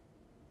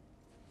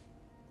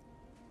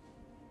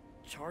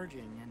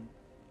charging, and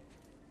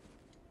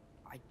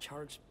I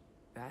charged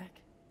back.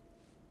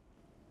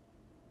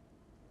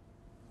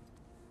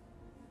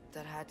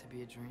 That had to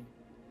be a dream.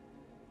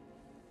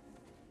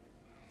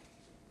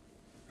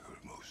 Your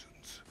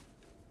emotions.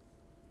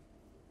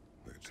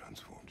 They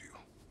transformed you.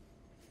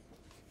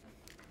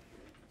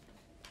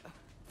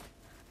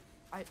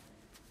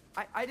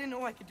 I didn't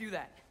know I could do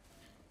that.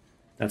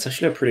 That's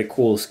actually a pretty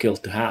cool skill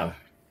to have.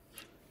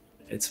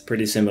 It's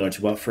pretty similar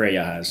to what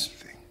Freya has.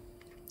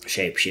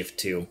 Shapeshift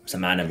to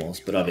some animals,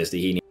 but obviously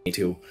he needs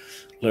to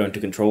learn to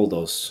control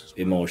those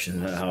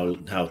emotions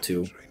and how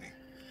to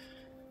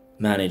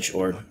manage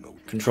or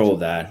control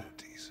that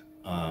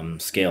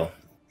skill.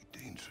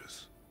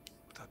 Dangerous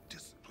without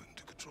discipline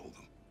to control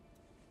them.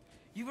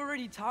 You've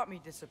already taught me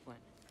discipline.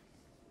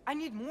 I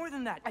need more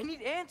than that. I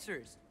need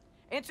answers.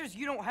 Answers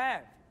you don't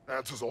have.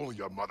 Answers only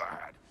your mother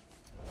had.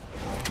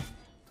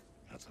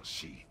 Answers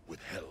she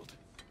withheld.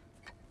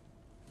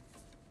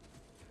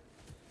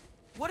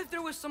 What if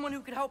there was someone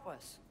who could help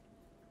us?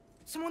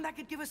 Someone that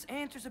could give us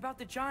answers about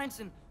the giants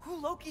and who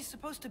Loki's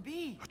supposed to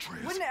be.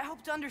 Atreus. Wouldn't it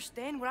help to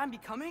understand what I'm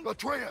becoming?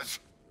 Atreus!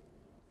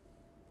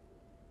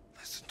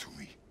 Listen to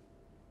me.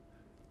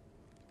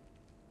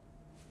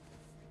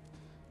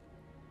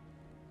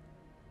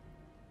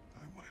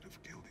 I might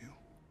have killed you.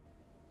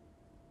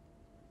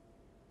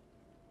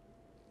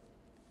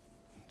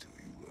 Until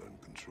you learn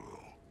control,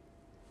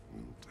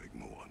 you'll take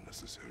no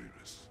unnecessary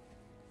risks.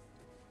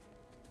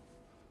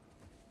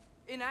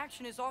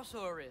 Inaction is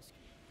also a risk.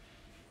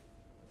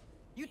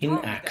 You taught me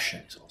that.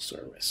 Inaction is also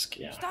a risk,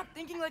 yeah. Stop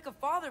thinking like a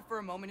father for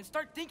a moment and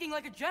start thinking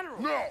like a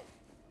general. No!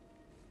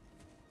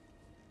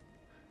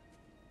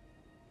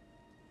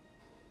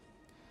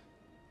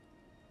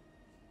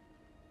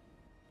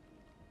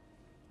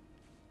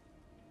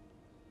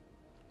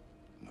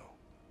 No.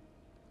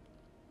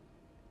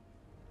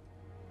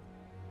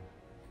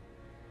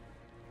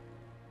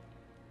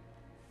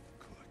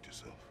 Collect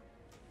yourself.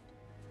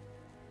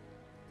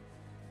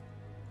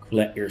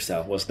 Let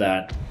yourself. Was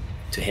that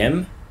to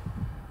him?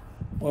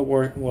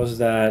 Or was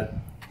that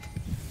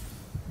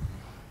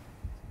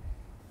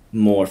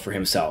more for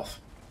himself?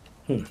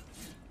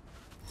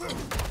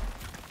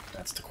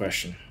 That's the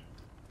question.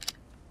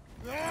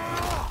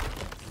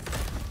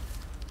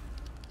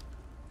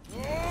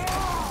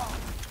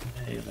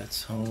 Hey,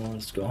 let's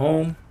go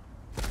home.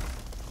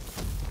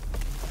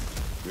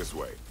 This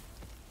way.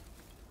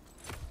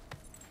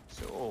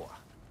 So,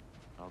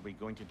 are we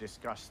going to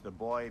discuss the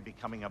boy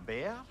becoming a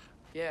bear?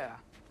 Yeah.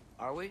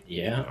 Are we?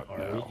 Yeah, Not are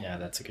we? now. Yeah,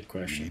 that's a good You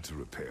question. need to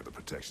repair the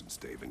protection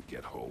stave and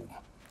get home.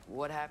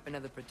 What happened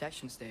to the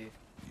protection stave?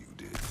 You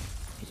did.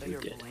 So You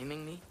you're did.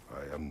 blaming me?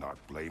 I am not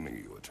blaming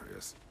you,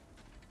 Atreus.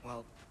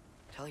 Well,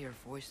 tell your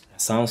voice that.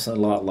 Sounds a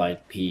lot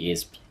like he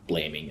is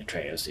blaming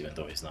Atreus, even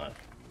though he's not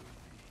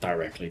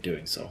directly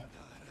doing so.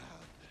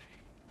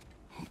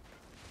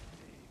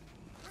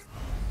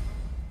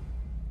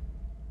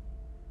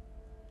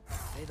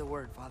 Say the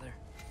word, Father.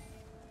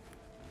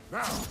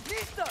 Now!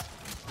 Nista!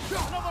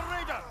 Another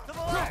raider! To the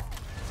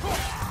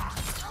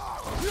left!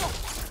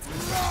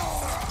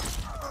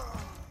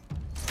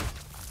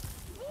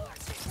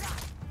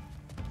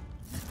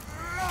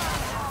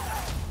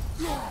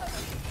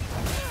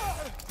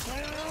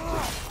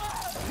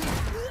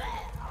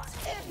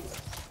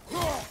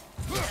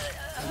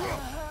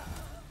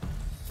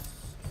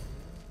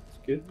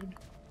 good.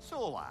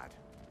 So, lad,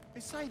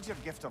 besides your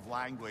gift of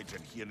language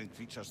and hearing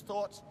creatures'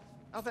 thoughts,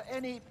 are there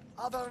any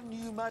other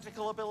new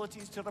magical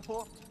abilities to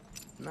report?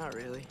 Not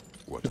really.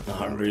 What?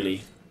 Not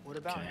really. What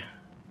about Okay. him?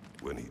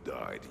 When he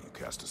died, you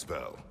cast a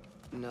spell.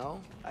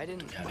 No, I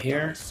didn't. Have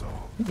here. I saw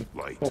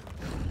light.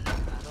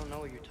 I don't know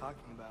what you're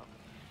talking about.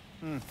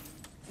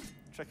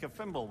 Trick of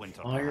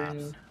Fimbulwinter, Iron.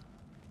 perhaps.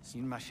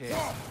 Seen my share.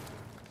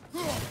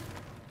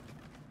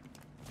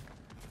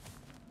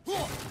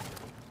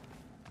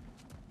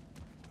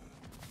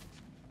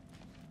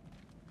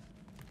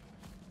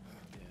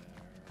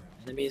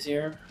 Enemies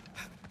here.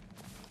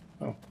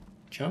 Oh,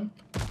 jump.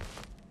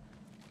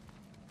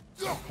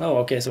 Oh,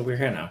 okay, so we're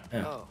here now.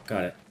 Yeah, Oh.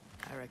 got it.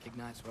 I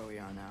recognize where we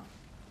are now.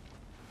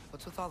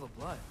 What's with all the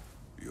blood?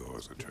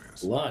 Yours,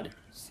 Atreus. Blood.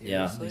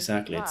 Yeah, Seriously?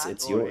 exactly. It's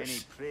That or any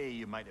yours. prey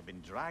you might have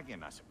been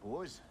dragging, I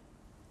suppose.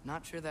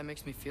 Not sure that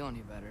makes me feel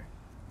any better.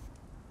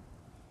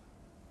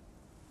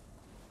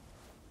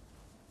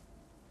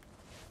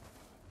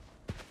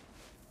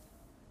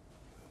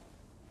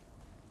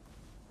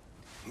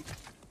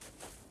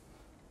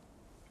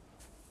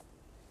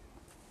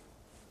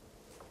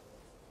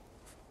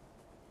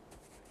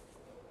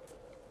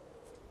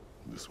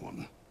 This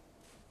one.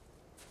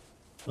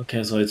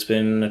 Okay, so it's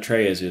been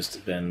Atreus who's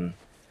been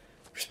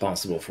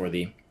responsible for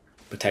the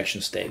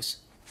protection staves.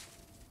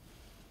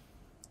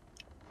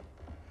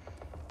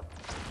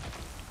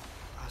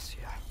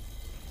 Asia.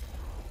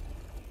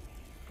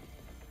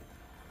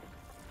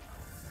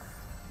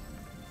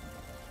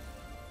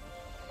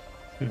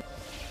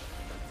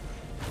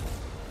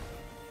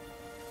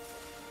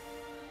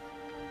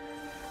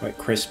 Quite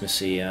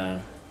Christmassy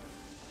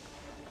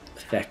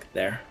effect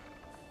there.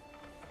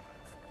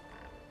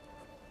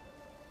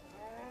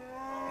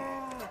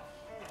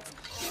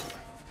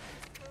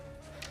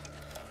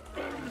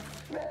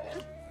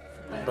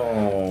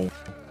 No.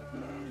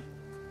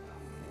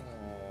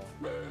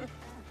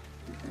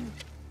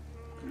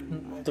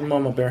 The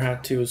mama bear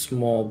had two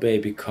small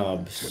baby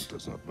cubs. It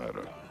does not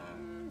matter.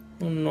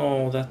 Oh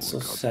no, that's so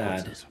Only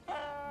sad. consequences.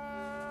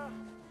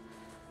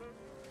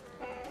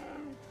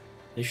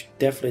 They should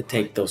definitely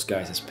take those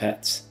guys as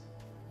pets.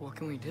 What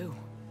can we do?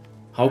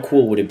 How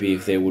cool would it be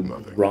if they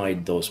would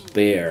ride those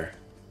bear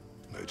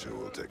Nature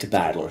will take to its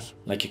battle, course.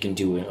 like you can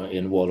do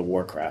in World of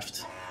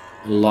Warcraft?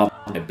 Love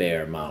the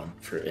bear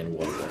mount for in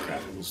World of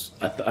Warcraft. It was,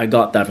 I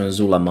got that from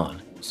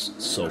Zulaman. It was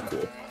so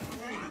cool.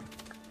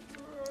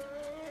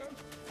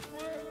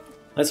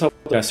 Let's hope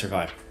they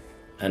survive,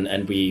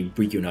 and we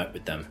reunite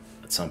with them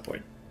at some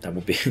point. That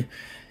would be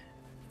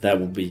that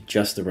would be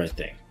just the right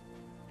thing.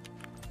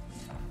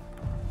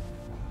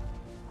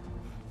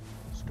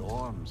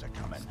 Storms are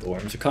coming.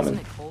 Storms are coming.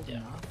 Isn't it cold Yeah.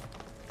 enough?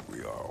 We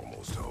are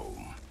almost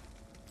home.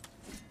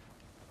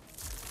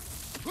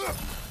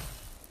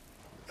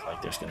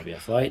 Like there's gonna be a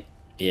fight.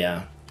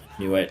 Yeah,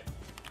 knew it.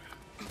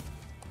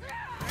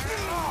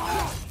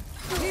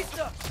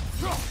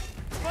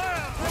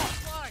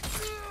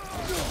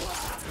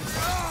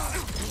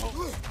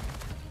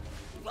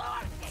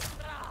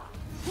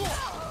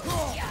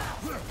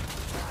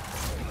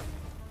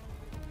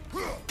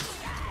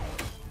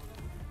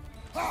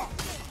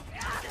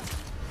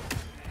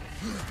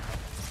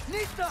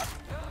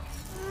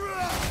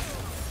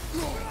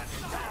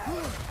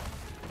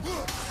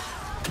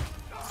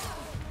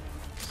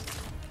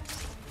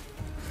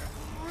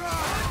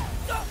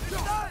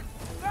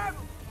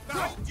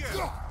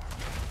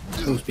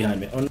 Who's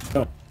behind me? Oh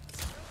no!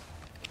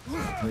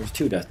 There's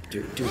two dudes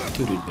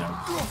behind me.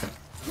 Okay.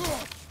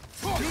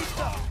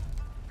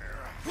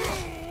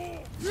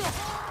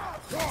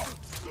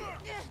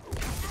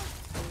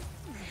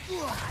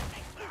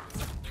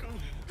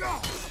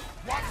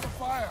 Watch the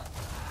fire!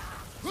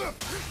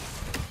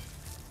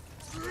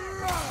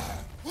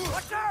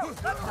 Watch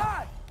out! Left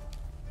side!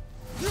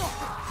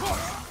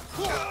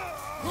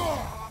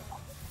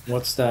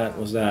 What's that?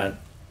 Was that? A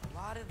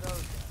lot of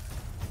those.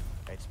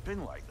 It's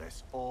been like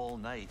this all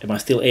night. Am I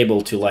still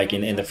able to, like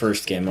in the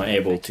first game, am I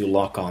able to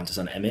lock on to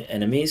some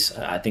enemies?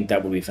 I think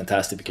that would be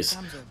fantastic because,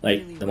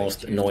 like, the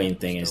most annoying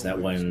thing is that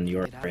when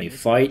you're in a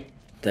fight,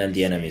 then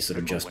the enemies sort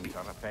of just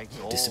Fimbulwinter affects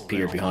all disappear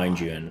realms. behind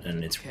you,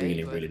 and it's Okay,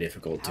 really, but really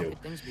difficult how to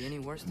could things be any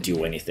worse than do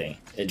here? anything.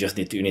 It just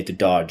you need to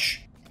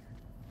dodge,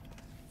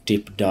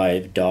 dip,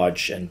 dive,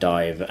 dodge, and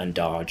dive, and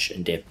dodge,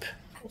 and dip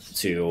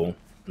to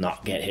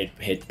not get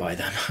hit by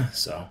them.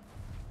 So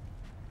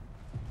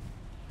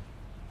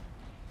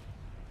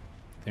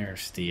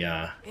there's the.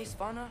 Hey,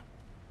 Svana,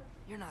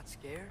 you're not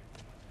scared.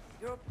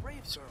 You're a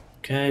brave girl.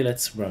 Okay,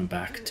 let's run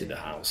back to the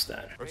house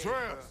then.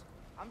 Atreus!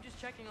 I'm just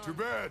checking on. To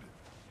bed!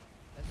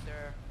 Yes,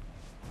 sir.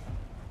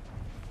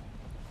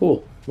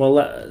 Cool. Well,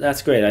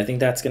 that's great. I think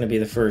that's going to be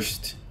the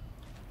first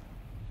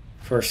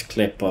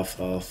clip of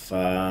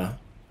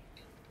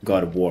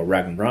God of War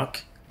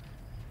Ragnarok.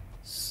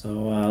 So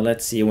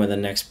let's see when the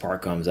next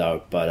part comes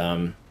out. But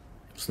it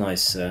was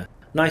nice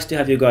to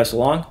have you guys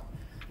along.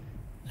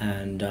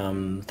 And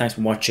thanks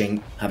for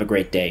watching. Have a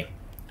great day.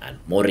 And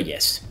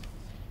morjes.